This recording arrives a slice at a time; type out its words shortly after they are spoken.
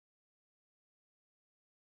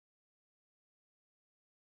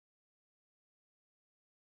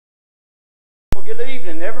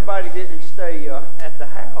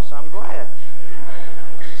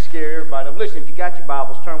Listen, if you got your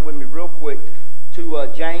Bibles, turn with me real quick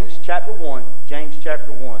to James chapter 1. James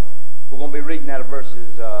chapter 1. We're going to be reading out of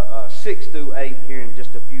verses 6 through 8 here in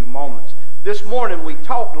just a few moments. This morning we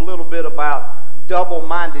talked a little bit about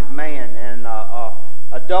double-minded man and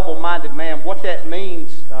a double-minded man, what that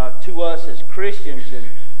means to us as Christians.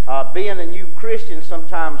 And being a new Christian,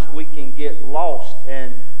 sometimes we can get lost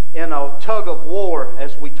and in a tug of war,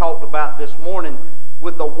 as we talked about this morning,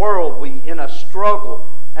 with the world. We in a struggle,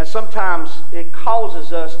 and sometimes it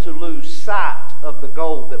causes us to lose sight of the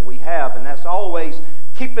goal that we have, and that's always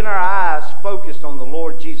keeping our eyes focused on the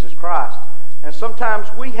Lord Jesus Christ. And sometimes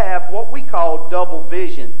we have what we call double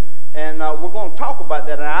vision, and we're going to talk about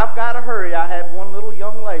that. And I've got to hurry. I have one little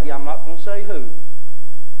young lady, I'm not going to say who,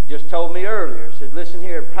 just told me earlier, said, listen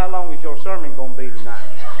here, how long is your sermon going to be tonight?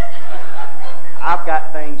 I've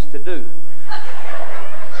got things to do.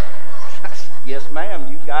 Yes, ma'am,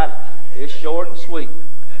 you got it. It's short and sweet.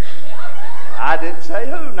 I didn't say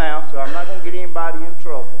who now, so I'm not going to get anybody in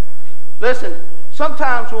trouble. Listen,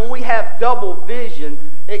 sometimes when we have double vision,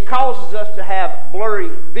 it causes us to have blurry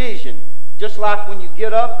vision. Just like when you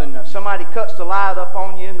get up and somebody cuts the light up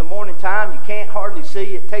on you in the morning time, you can't hardly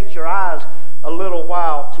see. It takes your eyes a little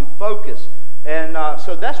while to focus. And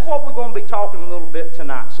so that's what we're going to be talking a little bit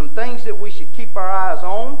tonight. Some things that we should keep our eyes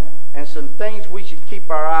on and some things we should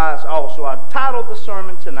keep our eyes off. So I titled the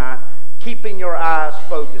sermon tonight, Keeping Your Eyes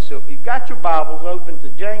Focused. So if you've got your Bibles open to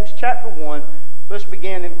James chapter 1, let's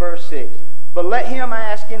begin in verse 6. But let him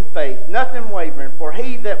ask in faith, nothing wavering, for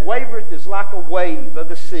he that wavereth is like a wave of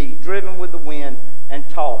the sea, driven with the wind and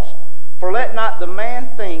tossed. For let not the man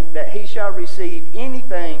think that he shall receive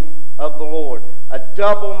anything of the Lord. A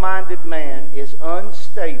double-minded man is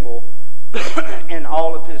unstable in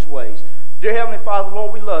all of his ways. Dear Heavenly Father,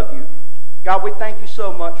 Lord, we love you. God, we thank you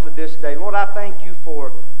so much for this day. Lord, I thank you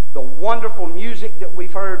for the wonderful music that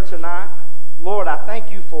we've heard tonight. Lord, I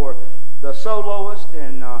thank you for the soloist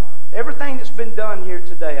and everything that's been done here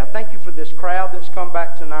today. I thank you for this crowd that's come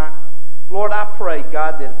back tonight. Lord, I pray,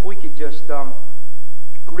 God, that if we could just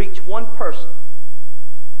reach one person,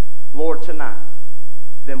 Lord, tonight,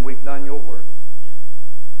 then we've done your work.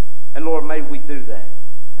 And Lord, may we do that.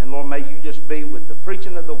 And Lord, may you just be with the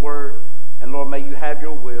preaching of the word. And Lord, may you have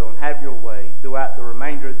your will and have your way throughout the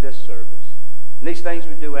remainder of this service. And these things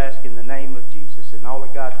we do ask in the name of Jesus. And all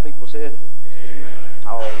of God's people said, amen.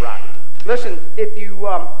 All right. Listen, if you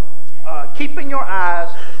keeping your eyes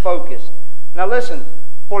focused. Now listen,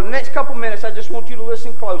 for the next couple minutes, I just want you to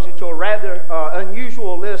listen closely to a rather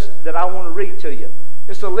unusual list that I want to read to you.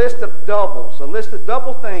 It's a list of doubles, a list of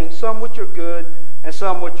double things, some which are good and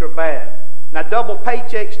some which are bad. Now, double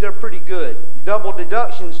paychecks, they're pretty good. Double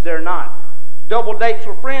deductions, they're not. Double dates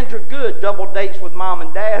with friends are good. Double dates with mom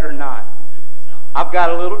and dad are not. I've got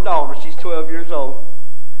a little daughter. She's 12 years old.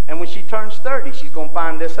 And when she turns 30, she's going to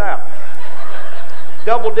find this out.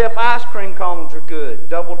 Double dip ice cream cones are good.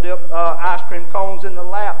 Double dip ice cream cones in the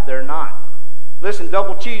lap, they're not. Listen,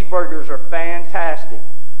 double cheeseburgers are fantastic.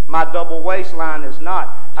 My double waistline is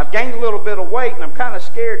not. I've gained a little bit of weight, and I'm kind of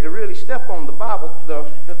scared to really step on the Bible,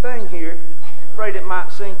 the thing here. Afraid it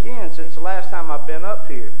might sink in since the last time I've been up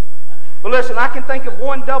here. But listen, I can think of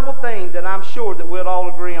one double thing that I'm sure that we'll all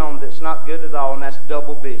agree on that's not good at all, and that's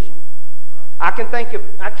double vision. I can't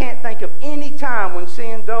think of any time when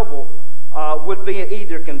seeing double would be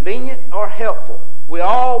either convenient or helpful. We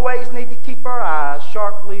always need to keep our eyes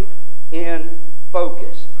sharply in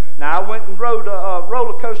focus. Now, I went and rode a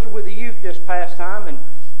roller coaster with the youth this past time, and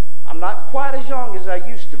I'm not quite as young as I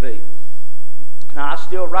used to be. Now, I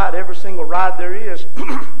still ride every single ride there is.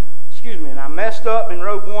 Excuse me, and I messed up and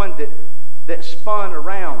rode one that spun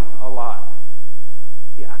around a lot.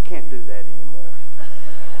 Yeah, I can't do that anymore.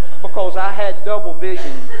 Because I had double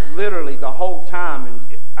vision literally the whole time, and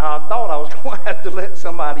I thought I was going to have to let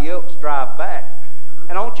somebody else drive back.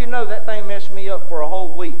 And I want you to know that thing messed me up for a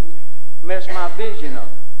whole week. Messed my vision up.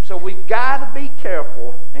 So we've got to be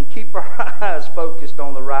careful and keep our eyes focused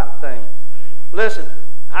on the right thing. Listen,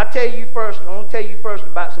 I want to tell you first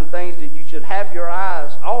about some things that you should have your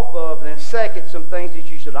eyes off of, and then second, some things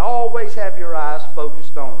that you should always have your eyes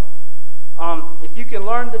focused on. If you can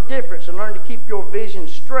learn the difference and learn to keep your vision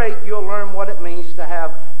straight, you'll learn what it means to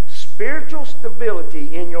have spiritual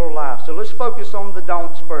stability in your life. So let's focus on the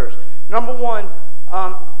don'ts first. Number one,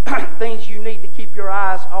 things you need to keep your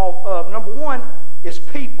eyes off of. Number one is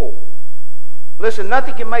people. Listen,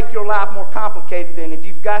 nothing can make your life more complicated than if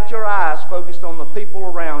you've got your eyes focused on the people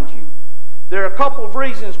around you. There are a couple of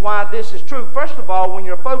reasons why this is true. First of all, when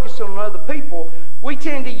you're focused on other people, we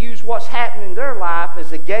tend to use what's happening in their life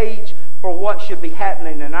as a gauge for what should be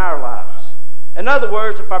happening in our lives. In other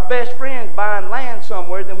words, if our best friend's buying land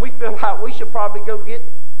somewhere, then we feel like we should probably go get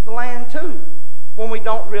the land too when we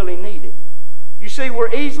don't really need it. You see,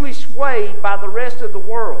 we're easily swayed by the rest of the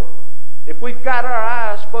world if we've got our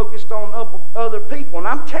eyes focused on other people. And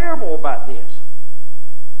I'm terrible about this.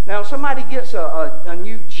 Now, if somebody gets a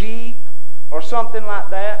new Jeep or something like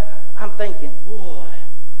that, I'm thinking, boy,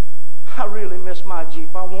 I really miss my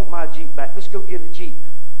Jeep. I want my Jeep back. Let's go get a Jeep.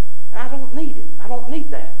 And I don't need it. I don't need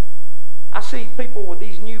that. I see people with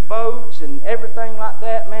these new boats and everything like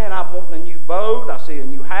that. Man, I'm wanting a new boat. I see a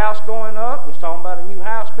new house going up. We're talking about a new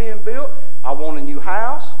house being built. I want a new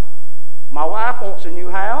house. My wife wants a new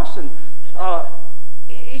house. And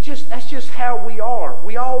that's just how we are.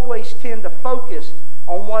 We always tend to focus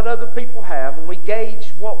on what other people have, and we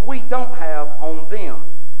gauge what we don't have on them.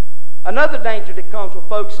 Another danger that comes with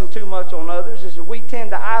focusing too much on others is that we tend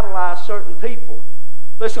to idolize certain people.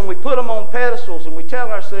 Listen, we put them on pedestals and we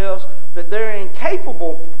tell ourselves that they're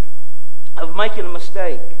incapable of making a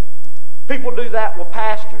mistake. People do that with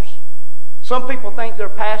pastors. Some people think their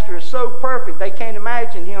pastor is so perfect they can't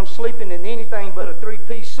imagine him sleeping in anything but a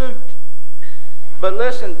three-piece suit. But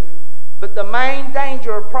listen, but the main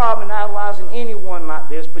danger or problem in idolizing anyone like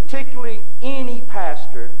this, particularly any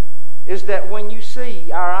pastor, is that when you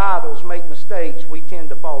see our idols make mistakes, we tend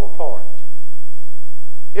to fall apart.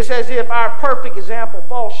 It's as if our perfect example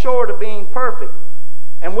falls short of being perfect,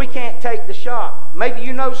 and we can't take the shot. Maybe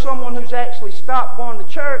you know someone who's actually stopped going to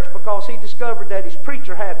church because he discovered that his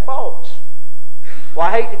preacher had faults. Well,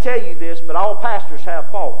 I hate to tell you this, but all pastors have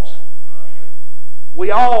faults.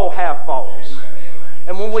 We all have faults.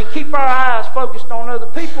 And when we keep our eyes focused on other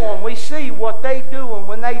people and we see what they do and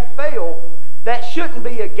when they fail, that shouldn't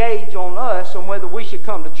be a gauge on us on whether we should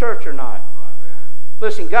come to church or not.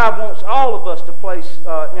 Listen, God wants all of us to place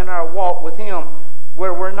in our walk with Him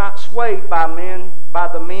where we're not swayed by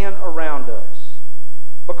the men around us.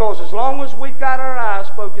 Because as long as we've got our eyes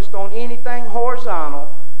focused on anything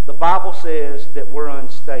horizontal, the Bible says that we're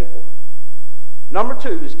unstable. Number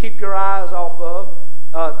 2 is keep your eyes off of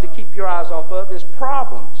is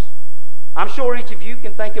problems. I'm sure each of you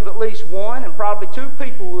can think of at least one and probably 2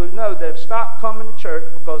 people who know that have stopped coming to church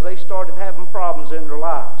because they started having problems in their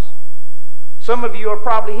lives. Some of you are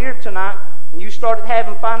probably here tonight and you started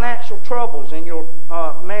having financial troubles in your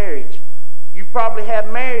marriage. You probably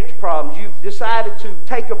have marriage problems. You've decided to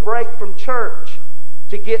take a break from church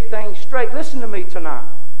to get things straight. Listen to me tonight.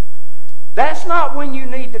 That's not when you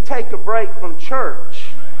need to take a break from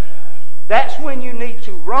church. That's when you need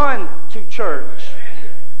to run to church.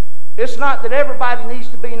 It's not that everybody needs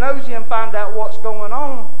to be nosy and find out what's going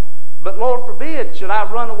on, but Lord forbid, should I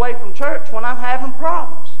run away from church when I'm having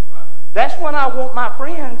problems? That's when I want my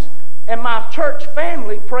friends and my church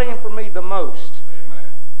family praying for me the most.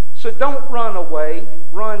 So don't run away,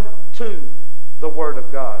 run to the Word of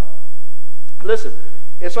God. Listen,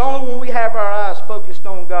 it's only when we have our eyes focused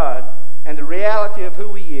on God and the reality of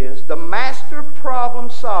who He is, the master problem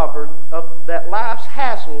solver of that life's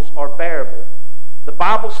hassles are bearable. The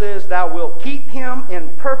Bible says, "Thou wilt keep him in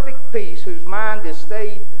perfect peace, whose mind is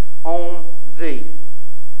stayed on Thee."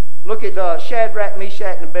 Look at Shadrach,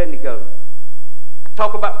 Meshach, and Abednego.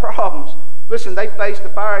 Talk about problems. Listen, they faced the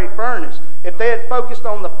fiery furnace. If they had focused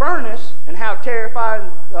on the furnace and how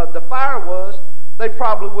terrifying the fire was, they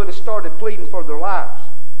probably would have started pleading for their lives.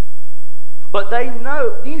 But they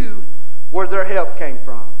knew where their help came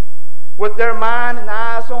from. With their mind and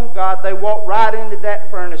eyes on God, they walked right into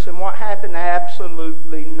that furnace, and what happened?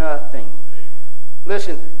 Absolutely nothing.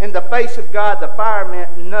 Listen, in the face of God, the fire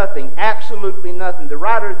meant nothing, absolutely nothing. The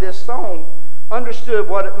writer of this song understood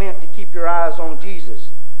what it meant to keep your eyes on Jesus.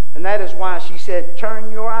 And that is why she said,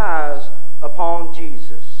 "Turn your eyes upon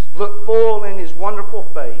Jesus. Look full in His wonderful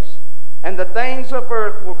face, and the things of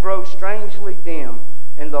earth will grow strangely dim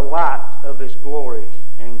in the light of His glory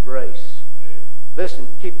and grace." Listen,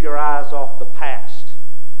 keep your eyes off the past.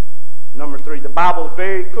 Number 3, the Bible is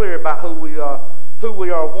very clear about who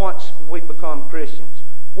we are once we become Christians.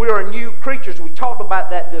 We are new creatures. We talked about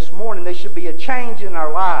that this morning. There should be a change in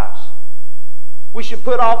our lives. We should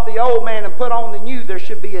put off the old man and put on the new. There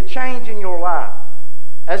should be a change in your life.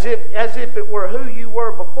 As if it were who you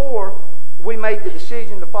were before we made the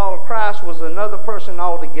decision to follow Christ was another person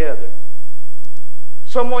altogether.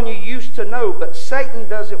 Someone you used to know, but Satan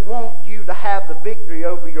doesn't want you to have the victory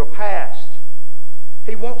over your past.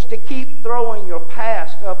 He wants to keep throwing your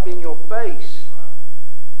past up in your face.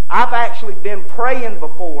 I've actually been praying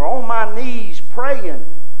before, on my knees praying,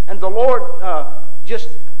 and the Lord just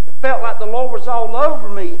felt like the Lord was all over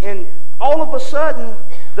me, and all of a sudden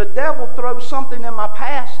the devil throws something in my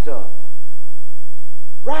past up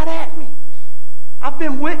right at me. I've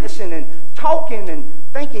been witnessing and talking and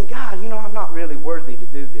thinking, God, I'm not really worthy to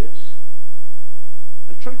do this.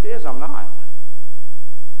 The truth is, I'm not.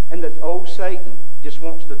 And the old Satan just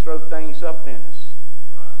wants to throw things up in us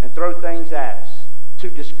and throw things at us to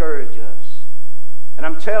discourage us. And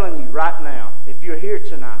I'm telling you right now, if you're here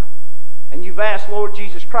tonight and you've asked Lord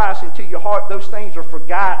Jesus Christ into your heart, those things are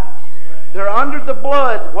forgotten. They're under the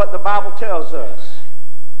blood, what the Bible tells us.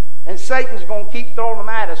 And Satan's going to keep throwing them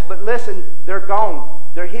at us. But listen, they're gone.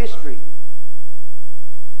 They're history.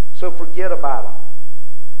 So forget about them.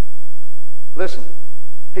 Listen,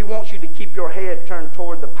 he wants you to keep your head turned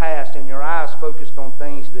toward the past and your eyes focused on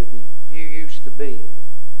things that you used to be.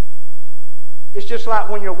 It's just like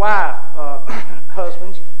when your wife,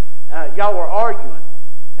 husbands, y'all were arguing.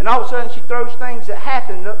 And all of a sudden she throws things that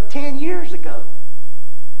happened 10 years ago.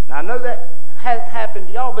 Now I know that hasn't happened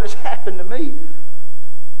to y'all, but it's happened to me.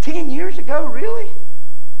 10 years ago, really?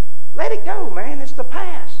 Let it go, man. It's the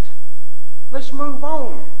past. Let's move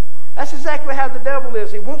on. That's exactly how the devil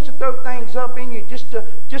is. He wants to throw things up in you just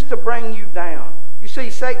to bring you down. You see,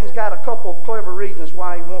 Satan's got a couple of clever reasons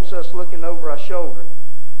why he wants us looking over our shoulder.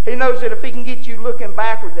 He knows that if he can get you looking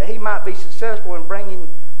backward, that he might be successful in bringing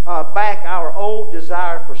back our old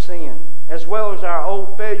desire for sin, as well as our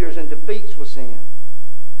old failures and defeats with sin.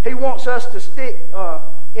 He wants us to stick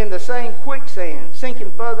in the same quicksand,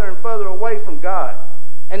 sinking further and further away from God.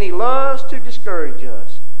 And he loves to discourage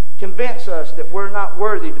us, convince us that we're not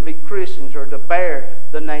worthy to be Christians or to bear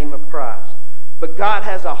the name of Christ. But God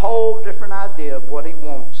has a whole different idea of what he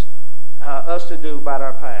wants us to do about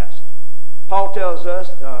our past. Paul tells us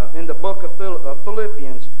in the book of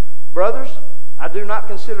Philippians, brothers, I do not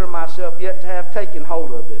consider myself yet to have taken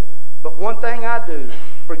hold of it. But one thing I do,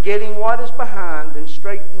 forgetting what is behind and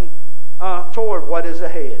straightening toward what is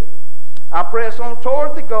ahead. I press on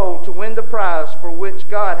toward the goal to win the prize for which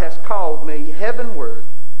God has called me heavenward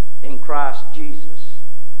in Christ Jesus.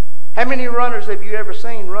 How many runners have you ever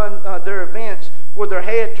seen run their events with their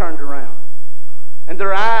head turned around and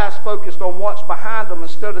their eyes focused on what's behind them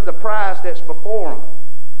instead of the prize that's before them?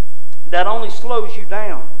 That only slows you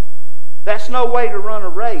down. That's no way to run a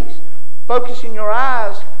race. Focusing your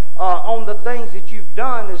eyes on the things that you've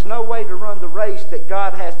done is no way to run the race that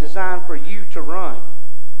God has designed for you to run.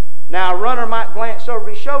 Now, a runner might glance over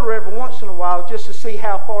his shoulder every once in a while just to see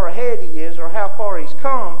how far ahead he is or how far he's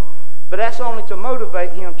come, but that's only to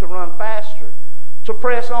motivate him to run faster, to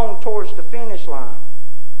press on towards the finish line.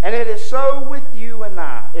 And it is so with you and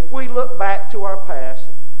I. If we look back to our past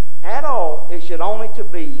at all, it should only to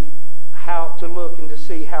be how to look and to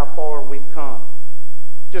see how far we've come.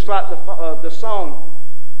 Just like the song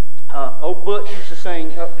old Butch used to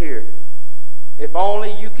sing up here. If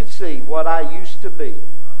only you could see what I used to be.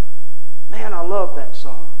 Man, I love that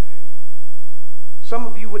song. Some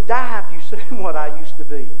of you would die if you seen what I used to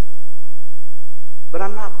be. But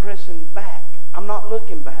I'm not pressing back. I'm not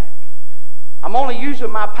looking back. I'm only using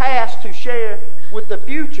my past to share with the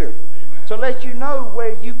future. Amen. To let you know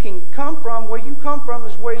where you can come from. Where you come from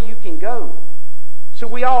is where you can go. So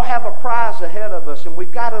we all have a prize ahead of us, and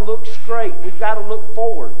we've got to look straight. We've got to look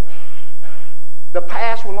forward. The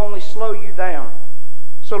past will only slow you down.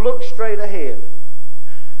 So look straight ahead.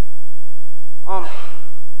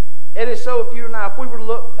 It is so if you and I, if we were to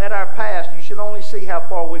look at our past, you should only see how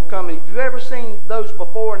far we've come. And if you've ever seen those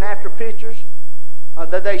before and after pictures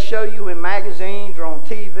that they show you in magazines or on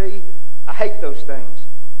TV, I hate those things.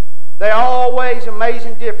 There are always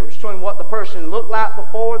amazing difference between what the person looked like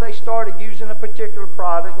before they started using a particular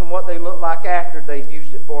product and what they look like after they've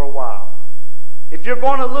used it for a while. If you're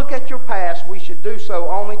going to look at your past, we should do so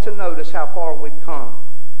only to notice how far we've come.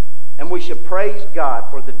 And we should praise God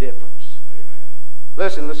for the difference. Amen.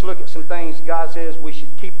 Listen, let's look at some things God says we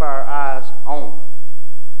should keep our eyes on.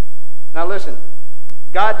 Now listen,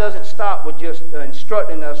 God doesn't stop with just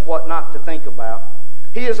instructing us what not to think about.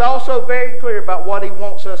 He is also very clear about what he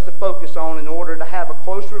wants us to focus on in order to have a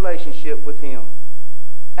close relationship with him.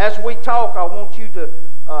 As we talk, I want you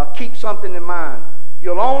to keep something in mind.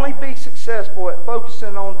 You'll only be successful at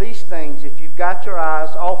focusing on these things if you've got your eyes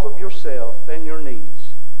off of yourself and your needs.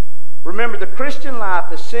 Remember, the Christian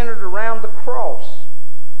life is centered around the cross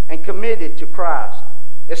and committed to Christ.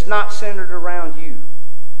 It's not centered around you.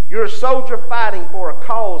 You're a soldier fighting for a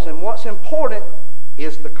cause, and what's important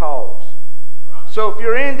is the cause. So if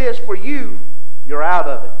you're in this for you, you're out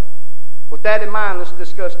of it. With that in mind, let's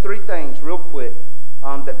discuss three things real quick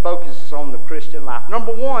that focuses on the Christian life.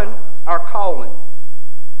 Number one, our calling.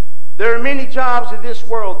 There are many jobs in this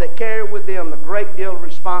world that carry with them a great deal of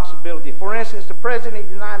responsibility. For instance, the President of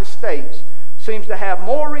the United States seems to have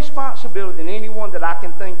more responsibility than anyone that I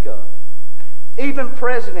can think of. Even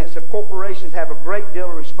presidents of corporations have a great deal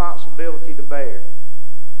of responsibility to bear.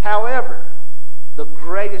 However, the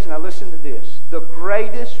greatest, now listen to this, the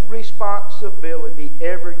greatest responsibility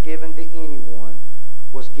ever given to anyone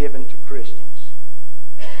was given to Christians.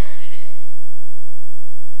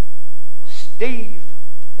 Steve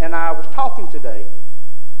and I was talking today,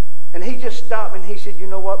 and he just stopped me and he said, you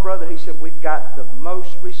know what, brother? He said, we've got the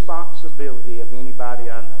most responsibility of anybody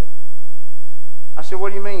I know. I said, what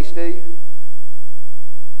do you mean, Steve?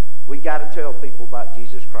 We got to tell people about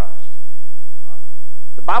Jesus Christ.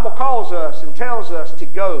 The Bible calls us and tells us to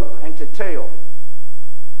go and to tell.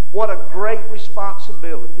 What a great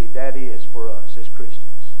responsibility that is for us as Christians.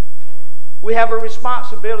 We have a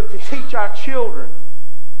responsibility to teach our children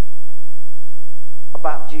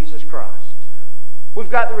about Jesus Christ. We've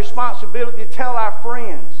got the responsibility to tell our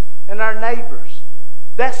friends and our neighbors.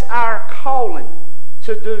 That's our calling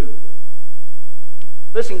to do.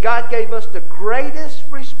 Listen, God gave us the greatest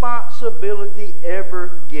responsibility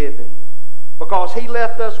ever given because He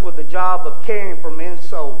left us with the job of caring for men's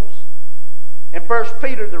souls. In 1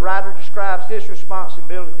 Peter, the writer describes this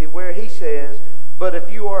responsibility where he says, but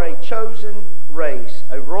if you are a chosen race,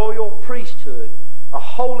 a royal priesthood, a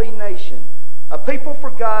holy nation, a people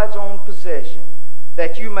for God's own possession,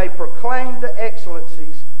 that you may proclaim the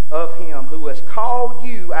excellencies of Him who has called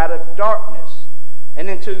you out of darkness and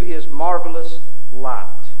into His marvelous light.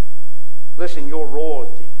 Listen, your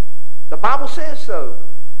royalty. The Bible says so.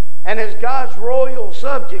 And as God's royal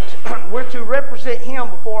subjects, we're to represent Him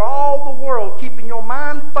before all the world, keeping your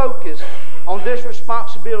mind focused on this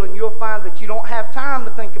responsibility, and you'll find that you don't have time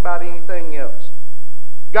to think about anything else.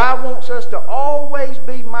 God wants us to always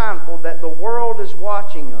be mindful that the world is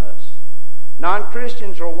watching us.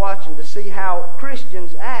 Non-Christians are watching to see how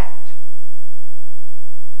Christians act.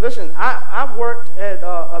 Listen, I worked at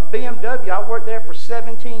a BMW. I worked there for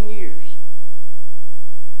 17 years.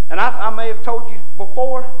 And I may have told you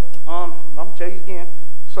before, I'm going to tell you again,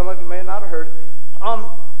 some of you may not have heard it.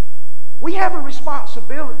 We have a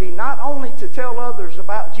responsibility not only to tell others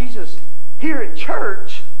about Jesus here at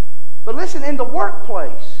church, but listen, in the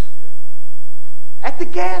workplace, at the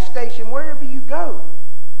gas station, wherever you go.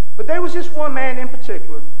 But there was this one man in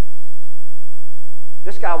particular.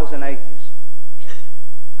 This guy was an atheist.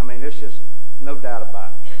 I mean, there's just no doubt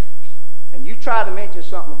about it. And you try to mention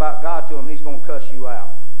something about God to him, he's going to cuss you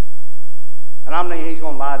out. And I mean, he's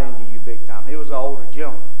going to lie into you big time. He was an older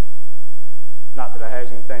gentleman. Not that it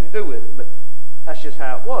has anything to do with it, but that's just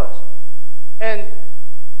how it was. And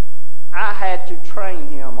I had to train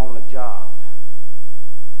him on the job.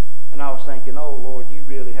 And I was thinking, oh, Lord, you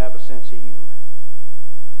really have a sense of humor.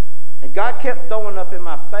 And God kept throwing up in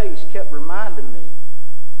my face, kept reminding me,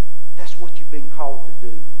 that's what you've been called to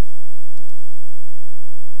do.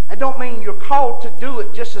 I don't mean you're called to do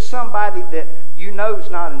it just to somebody that you know is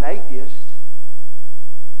not an atheist.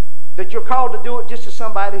 That you're called to do it just to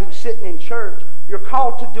somebody who's sitting in church. You're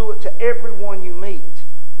called to do it to everyone you meet.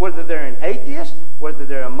 Whether they're an atheist, whether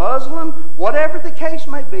they're a Muslim, whatever the case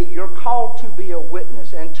may be, you're called to be a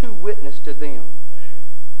witness and to witness to them.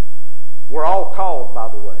 We're all called, by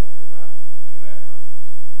the way.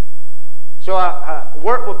 So I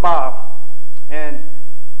worked with Bob, and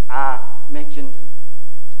I mentioned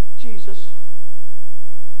Jesus.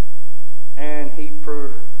 And he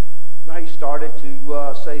started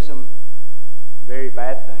to say some very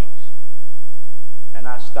bad things. And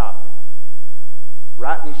I stopped him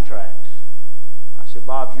right in his tracks. I said,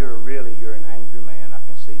 Bob, you're an angry man. I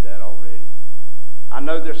can see that already. I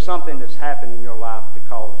know there's something that's happened in your life that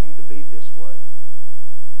caused you to be this way.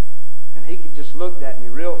 And he could just looked at me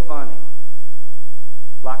real funny,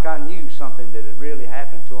 like I knew something that had really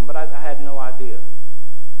happened to him, but I had no idea.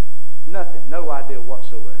 Nothing, no idea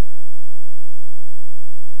whatsoever.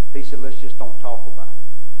 He said, let's just don't talk about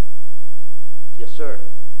it. Yes, sir.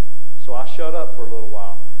 So I shut up for a little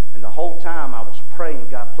while. And the whole time I was praying,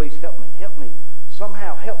 God, please help me. Help me.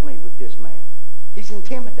 Somehow help me with this man. He's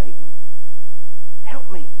intimidating.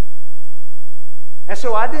 Help me. And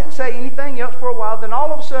so I didn't say anything else for a while. Then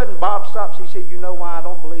all of a sudden, Bob stops. He said, you know why I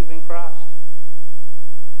don't believe in Christ?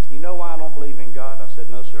 You know why I don't believe in God? I said,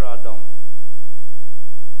 no, sir, I don't.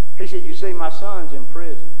 He said, you see, my son's in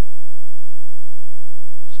prison.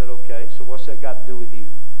 I said, okay, so what's that got to do with you?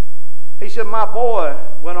 He said, my boy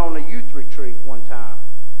went on a youth retreat one time.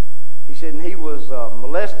 He said, and he was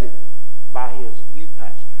molested by his youth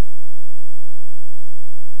pastor.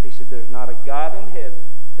 He said, there's not a God in heaven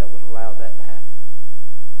that would allow that to happen.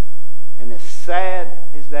 And as sad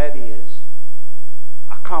as that is,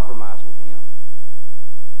 I compromised with him.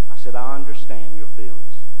 I said, I understand your feelings.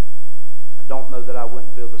 I don't know that I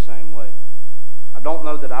wouldn't feel the same way. I don't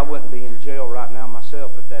know that I wouldn't be in jail right now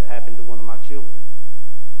myself if that happened to one of my children.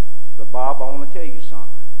 But Bob, I want to tell you something.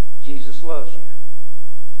 Jesus loves you.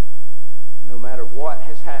 No matter what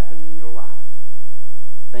has happened in your life,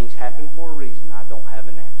 things happen for a reason. I don't have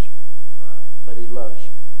an answer. But He loves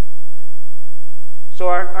you. So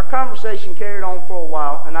our conversation carried on for a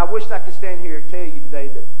while, and I wish I could stand here and tell you today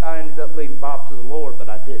that I ended up leading Bob to the Lord, but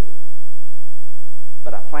I didn't.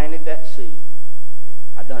 But I planted that seed.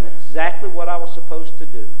 I done exactly what I was supposed to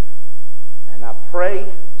do. And I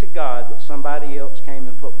pray to God that somebody else came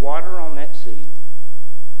and put water on that seed,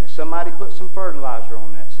 and somebody put some fertilizer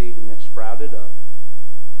on that seed, and it sprouted up.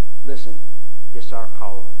 Listen, it's our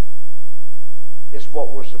calling. It's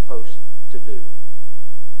what we're supposed to do.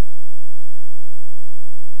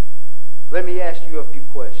 Let me ask you a few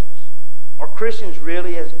questions. Are Christians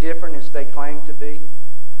really as different as they claim to be?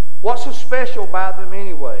 What's so special about them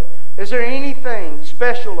anyway? Is there anything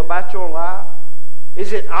special about your life?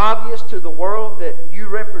 Is it obvious to the world that you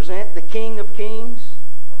represent the King of Kings?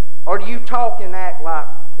 Or do you talk and act like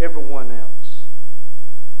everyone else?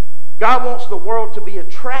 God wants the world to be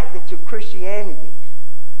attracted to Christianity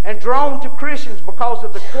and drawn to Christians because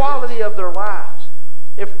of the quality of their lives.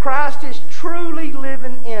 If Christ is truly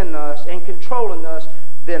living in us and controlling us,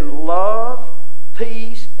 then love,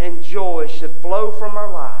 peace, and joy should flow from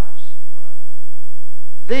our lives.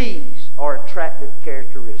 These are attractive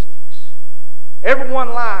characteristics. Everyone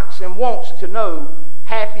likes and wants to know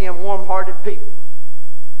happy and warm-hearted people.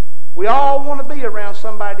 We all want to be around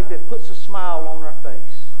somebody that puts a smile on our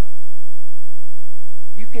face.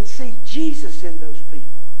 You can see Jesus in those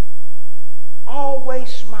people. Always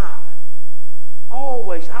smiling.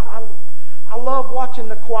 Always. I love watching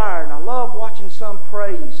the choir, and I love watching some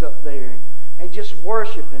praise up there and just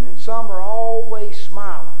worshiping, and some are always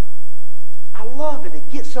smiling. I love it. It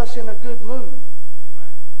gets us in a good mood.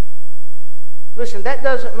 Listen, that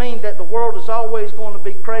doesn't mean that the world is always going to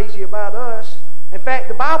be crazy about us. In fact,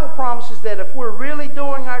 the Bible promises that if we're really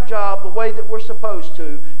doing our job the way that we're supposed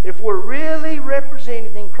to, if we're really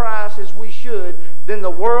represented in Christ as we should, then the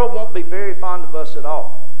world won't be very fond of us at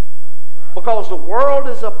all. Because the world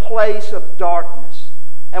is a place of darkness.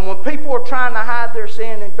 And when people are trying to hide their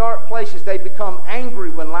sin in dark places, they become angry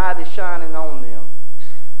when light is shining on them.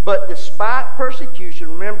 But despite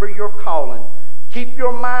persecution, remember your calling. Keep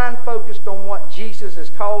your mind focused on what Jesus has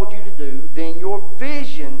called you to do. Then your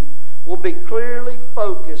vision will be clearly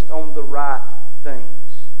focused on the right things.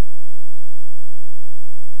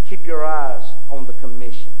 Keep your eyes on the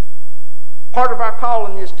commission. Part of our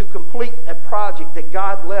calling is to complete a project that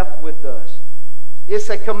God left with us. It's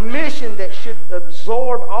a commission that should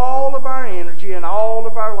absorb all of our energy and all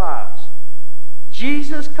of our lives.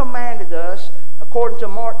 Jesus commanded us, according to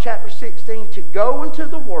Mark chapter 16, to go into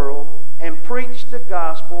the world and preach the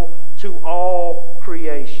gospel to all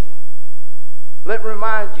creation. Let me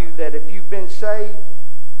remind you that if you've been saved,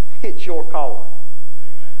 it's your calling.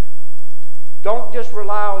 Amen. Don't just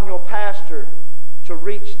rely on your pastor to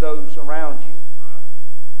reach those around you. Right.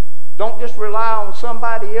 Don't just rely on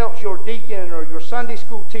somebody else, your deacon or your Sunday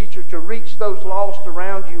school teacher, to reach those lost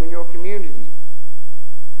around you in your community.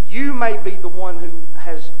 You may be the one who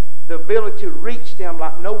has the ability to reach them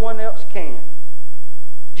like no one else can.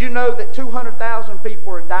 Do you know that 200,000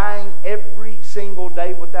 people are dying every single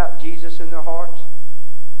day without Jesus in their hearts?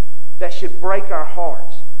 That should break our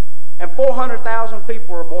hearts. And 400,000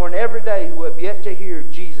 people are born every day who have yet to hear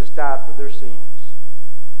Jesus died for their sins.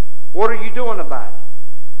 What are you doing about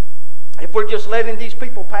it? If we're just letting these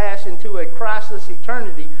people pass into a Christless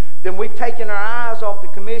eternity, then we've taken our eyes off the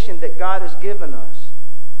commission that God has given us.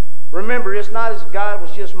 Remember, it's not as if God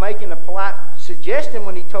was just making a polite suggestion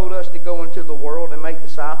when He told us to go into the world and make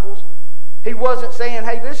disciples. He wasn't saying,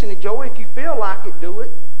 hey, listen, Joey, if you feel like it, do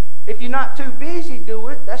it. If you're not too busy, do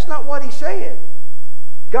it. That's not what He said.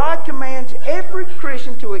 God commands every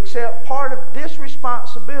Christian to accept part of this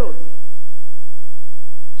responsibility.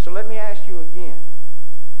 So let me ask you again.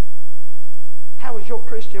 How is your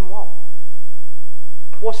Christian walk?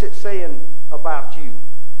 What's it saying about you?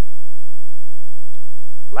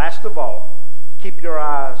 Last of all, keep your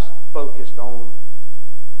eyes focused on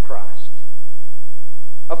Christ.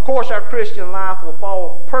 Of course, our Christian life will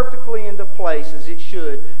fall perfectly into place as it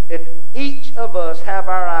should if each of us have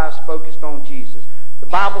our eyes focused on Jesus. The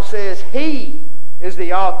Bible says He is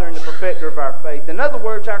the author and the perfecter of our faith. In other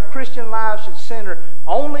words, our Christian lives should center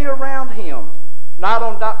only around Him, not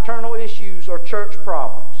on doctrinal issues or church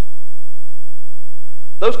problems.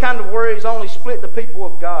 Those kind of worries only split the people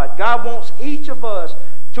of God. God wants each of us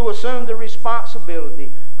to assume the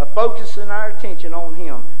responsibility of focusing our attention on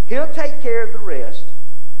Him. He'll take care of the rest.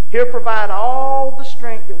 He'll provide all the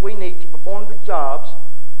strength that we need to perform the jobs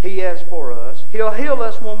He has for us. He'll heal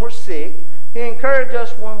us when we're sick. He'll encourage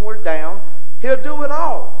us when we're down. He'll do it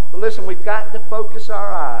all. But listen, we've got to focus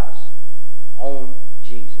our eyes on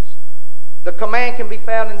Jesus. The command can be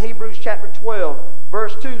found in Hebrews chapter 12,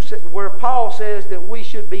 verse 2, where Paul says that we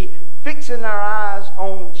should be fixing our eyes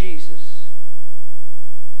on Jesus.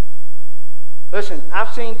 Listen,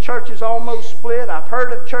 I've seen churches almost split. I've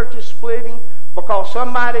heard of churches splitting because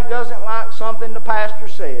somebody doesn't like something the pastor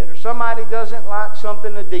said, or somebody doesn't like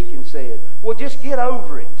something the deacon said. Well, just get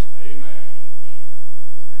over it. Amen.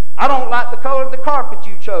 I don't like the color of the carpet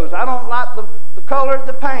you chose. I don't like the color of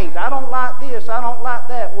the paint. I don't like this. I don't like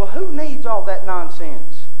that. Well, who needs all that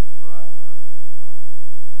nonsense?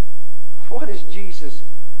 What is Jesus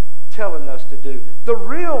telling us to do? The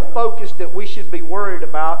real focus that we should be worried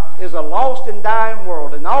about is a lost and dying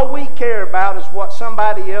world, and all we care about is what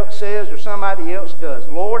somebody else says or somebody else does.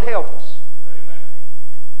 Lord, help us. Amen.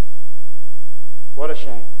 What a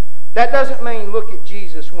shame. That doesn't mean look at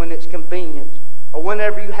Jesus when it's convenient or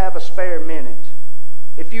whenever you have a spare minute.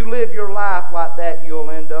 If you live your life like that, you'll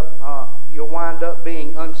wind up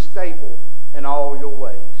being unstable in all your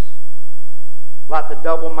ways, like the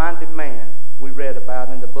double-minded man we read about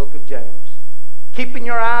in the book of James. Keeping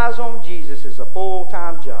your eyes on Jesus is a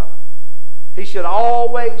full-time job. He should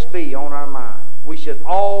always be on our mind. We should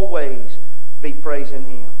always be praising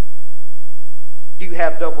Him. Do you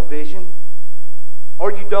have double vision?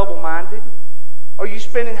 Are you double-minded? Are you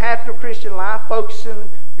spending half your Christian life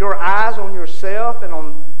focusing your eyes on yourself and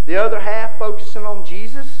on the other half focusing on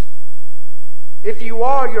Jesus? If you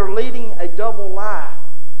are, you're leading a double life.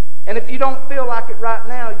 And if you don't feel like it right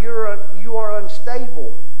now, you are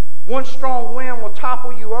unstable. One strong wind will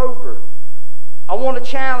topple you over. I want to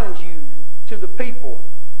challenge you to the people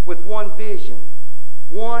with one vision.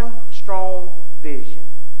 One strong vision.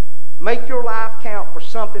 Make your life count for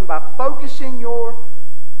something by focusing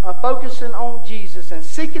on Jesus and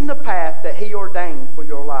seeking the path that He ordained for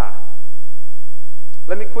your life.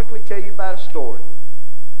 Let me quickly tell you about a story.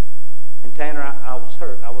 And Tanner, I was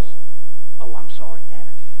hurt. Oh, I'm sorry, Tanner.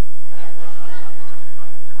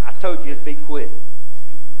 I told you it'd be quick.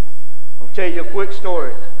 I'll tell you a quick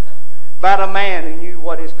story about a man who knew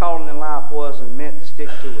what his calling in life was and meant to stick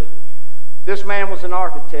to it. This man was an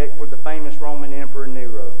architect for the famous Roman Emperor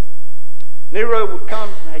Nero. Nero would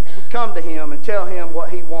come to him and tell him what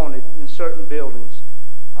he wanted in certain buildings,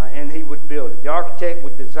 and he would build it. The architect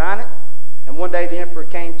would design it, and one day the emperor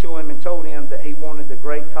came to him and told him that he wanted the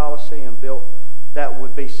great Colosseum built that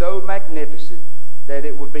would be so magnificent that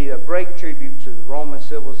it would be a great tribute to the Roman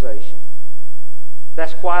civilization.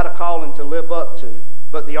 That's quite a calling to live up to.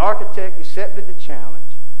 But the architect accepted the challenge,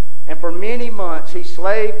 and for many months he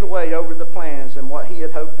slaved away over the plans and what he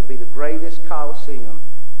had hoped to be the greatest Colosseum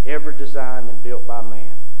ever designed and built by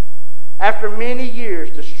man. After many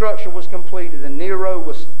years, the structure was completed, and Nero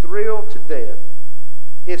was thrilled to death.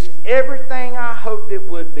 "It's everything I hoped it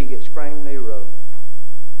would be," exclaimed Nero.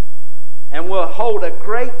 "And we'll hold a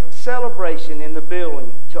great celebration in the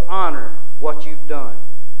building to honor what you've done."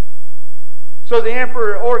 So the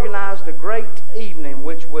emperor organized a great evening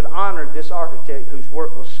which would honor this architect whose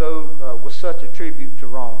work was such a tribute to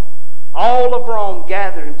Rome. All of Rome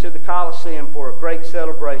gathered into the Colosseum for a great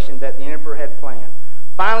celebration that the emperor had planned.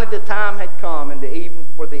 Finally, the time had come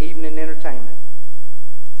for the evening entertainment.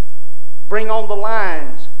 "Bring on the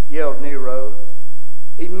lions," yelled Nero.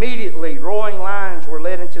 Immediately, roaring lions were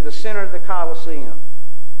led into the center of the Colosseum.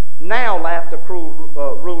 "Now," laughed the cruel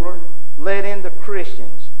ruler, "let in the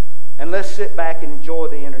Christians, and let's sit back and enjoy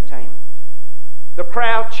the entertainment." The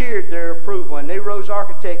crowd cheered their approval, and Nero's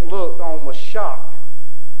architect looked on with shock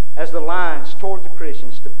as the lions tore the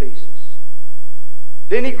Christians to pieces.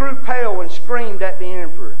 Then he grew pale and screamed at the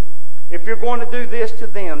emperor, "If you're going to do this to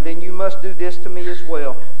them, then you must do this to me as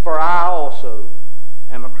well, for I also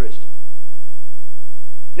am a Christian."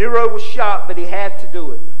 Nero was shocked, but he had to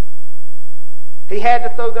do it. He had to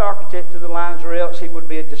throw the architect to the lions, or else he would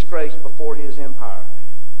be a disgrace before his empire.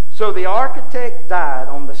 So the architect died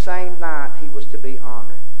on the same night he was to be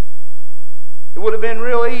honored. It would have been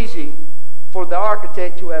real easy for the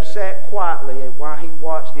architect to have sat quietly while he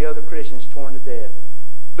watched the other Christians torn to death.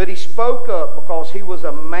 But he spoke up because he was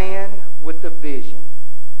a man with a vision,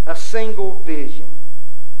 a single vision.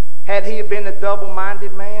 Had he been a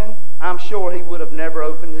double-minded man, I'm sure he would have never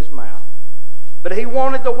opened his mouth. But he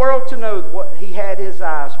wanted the world to know what he had his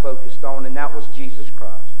eyes focused on, and that was Jesus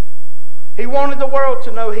Christ. He wanted the world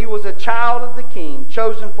to know he was a child of the King,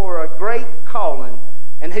 chosen for a great calling,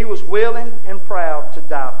 and he was willing and proud to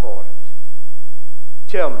die for it.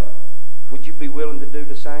 Tell me, would you be willing to do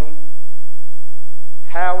the same?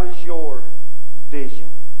 How is your vision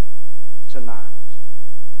tonight?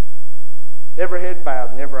 Every head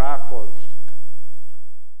bowed and every eye closed.